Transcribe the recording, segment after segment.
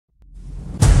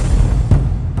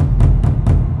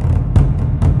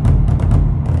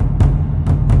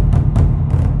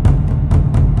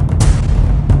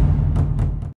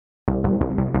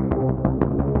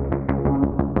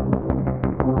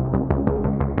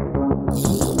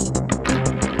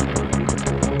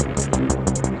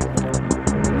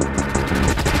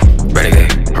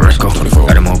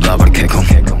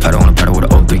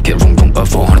get vroom vroom up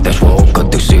 400 dash Vogue.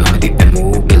 Cut through 600 the end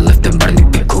move. Get lifted by the new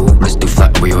big cool. Let's do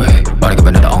flat over your head. Body get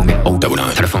vendetta on me. Oh, double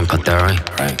nine. Telephone cut that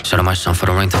right. Shout out my son for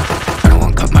the ringtone. I don't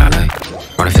want cut my leg.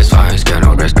 Running fist fire, scared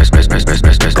no rest.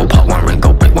 Go pop one ring,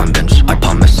 go break one bench. I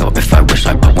pop myself if I wish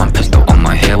I put one pistol on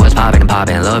my head. What's poppin' and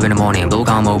poppin', love in the morning. Blue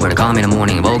come over to call me in the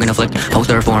morning. Vogue in the flick,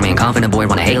 poster for me. Confident boy,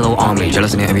 run a halo on me.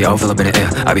 Jealous and envy, all fill up in the air.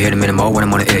 I be hitting minute more when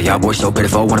I'm on the air. Y'all boys so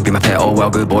pitiful, wanna be my pet. Oh well,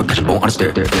 good boy, cause you won't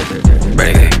understand.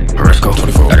 Renegade, let's go.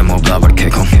 Got him more blood with a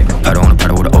kick home. Pedal on the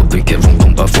pedal with an O3, get vroom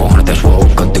vroom, but 400 dash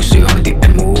Vogue. Cut through 600 the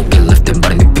end move. Get lifted by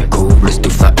the new big cool. Let's do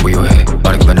flat over your head.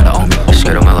 Body get vendetta on me.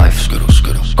 Skid on my life.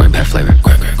 Green pet flavor.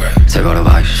 Take all the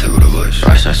vibes.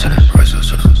 Right side center.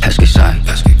 Pesky side.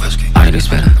 I need to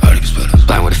spin it.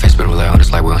 Blind with a face, but relay on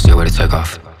this light. We gon' see a way to take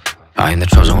off. I am the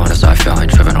chosen one, as I feel I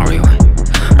ain't tripping on rewind.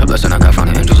 The blessing I got from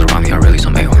the angels around me are really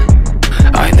some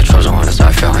A1. I am the chosen one, as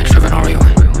I feel I ain't tripping on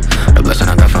rewind. The blessing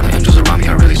I got from the angels around me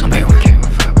are really some A1.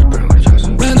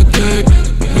 Renegade,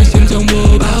 你先将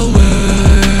我包围。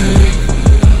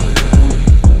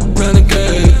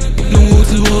Renegade， 弄我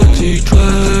自我击坠。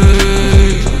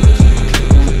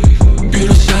雨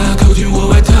落下，扣紧我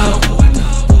外套，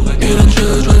一辆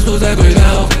车穿梭在轨道。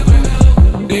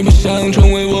你不想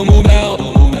成为我目标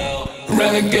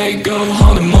 ？Renegade go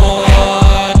hunnid more.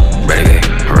 Renegade,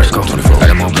 let's go. Got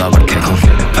him more blood with a kick home.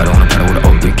 Pedal on the pedal with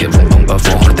an O3, get vroom vroom, but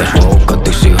 400 dash Vogue. Cut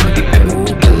through 600 the end move.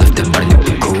 Get lifted by the new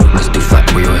big cool. Let's do flat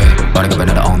over your head. Body get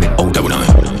vendetta on me. Oh, double nine.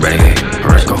 Renegade,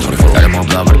 let's go. Got him more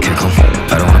blood with a kick home.